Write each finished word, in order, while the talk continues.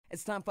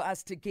It's time for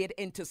us to get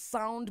into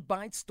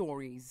Soundbite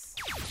Stories.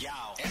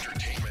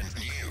 Entertainment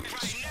news.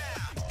 Right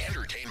now.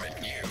 Entertainment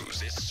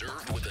news is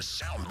served with a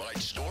Soundbite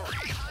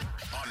Story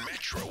on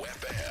Metro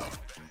FM.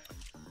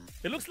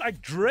 It looks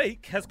like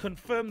Drake has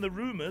confirmed the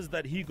rumors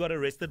that he got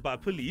arrested by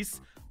police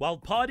while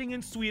partying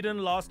in Sweden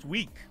last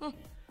week.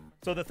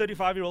 So the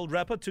 35-year-old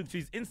rapper took to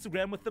his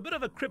Instagram with a bit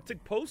of a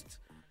cryptic post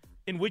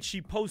in which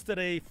he posted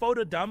a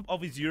photo dump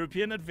of his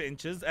European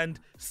adventures and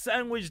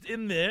sandwiched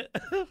in there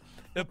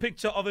a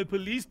picture of a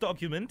police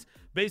document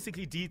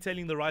basically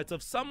detailing the rights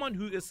of someone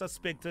who is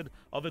suspected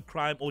of a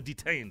crime or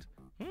detained.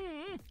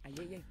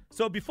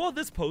 So before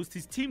this post,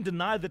 his team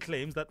denied the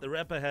claims that the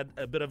rapper had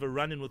a bit of a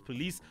run-in with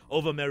police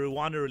over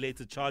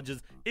marijuana-related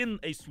charges in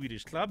a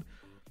Swedish club.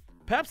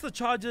 Perhaps the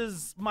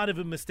charges might have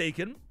been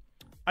mistaken.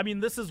 I mean,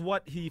 this is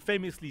what he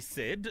famously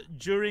said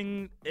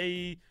during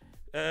a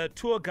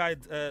tour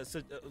guide. This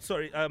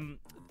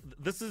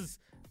is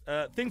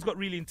things got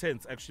really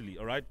intense, actually.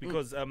 All right,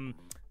 because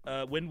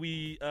when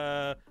we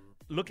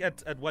look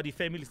at what he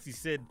famously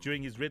said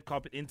during his red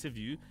carpet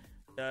interview.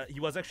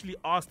 He was actually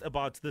asked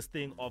about this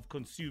thing of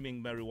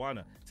consuming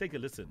marijuana. Take a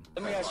listen.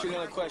 Let me ask you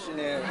another question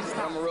there.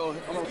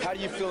 How do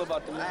you feel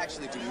about the... I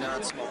actually do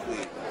not smoke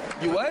weed.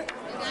 You what?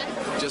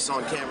 Just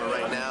on camera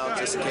right now,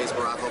 just in case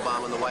Barack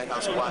Obama in the White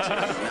House are watching,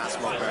 I do not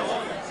smoke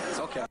marijuana. It's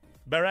okay.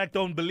 Barack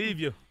don't believe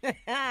you.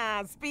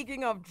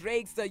 Speaking of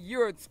Drake's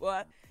Euro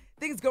tour,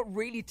 things got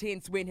really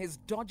tense when his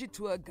dodgy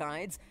tour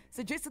guides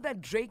suggested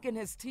that Drake and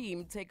his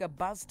team take a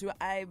bus to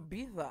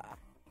Ibiza.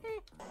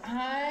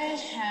 I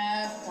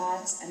have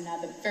got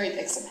another very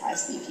big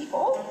surprise for you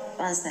people.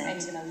 What's that?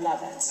 And you're gonna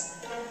love it.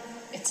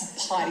 It's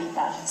a party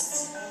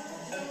bus.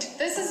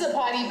 This is a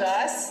party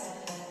bus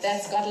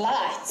that's got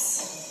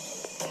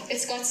lights.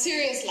 It's got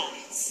serious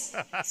lights.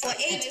 For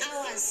 8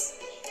 hours.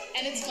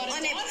 And it's got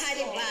on a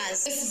party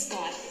bus. This has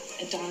got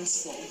a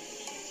dance floor.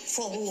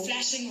 For who?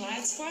 Flashing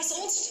lights for us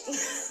all to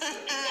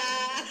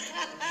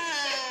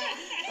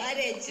What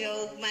a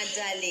joke, my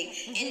darling.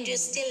 And you're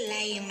still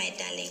lying, my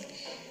darling.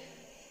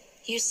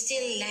 You're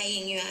still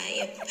lying. You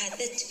are a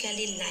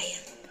pathetically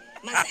liar.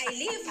 Must I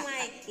leave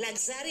my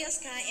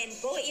luxurious car and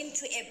go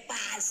into a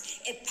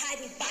bus, a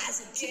party bus,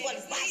 and keep on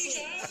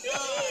buzzing? No.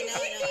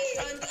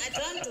 I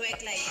don't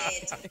work like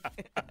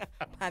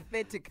that.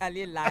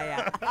 Pathetically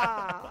liar.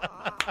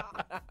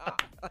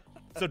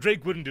 So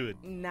Drake wouldn't do it.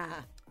 Nah.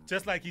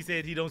 Just like he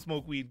said he don't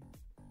smoke weed.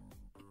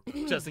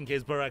 Just in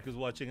case Barack is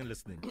watching and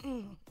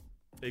listening.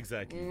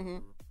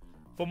 Exactly.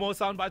 For more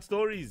Soundbite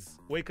Stories,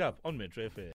 wake up on Metro FM.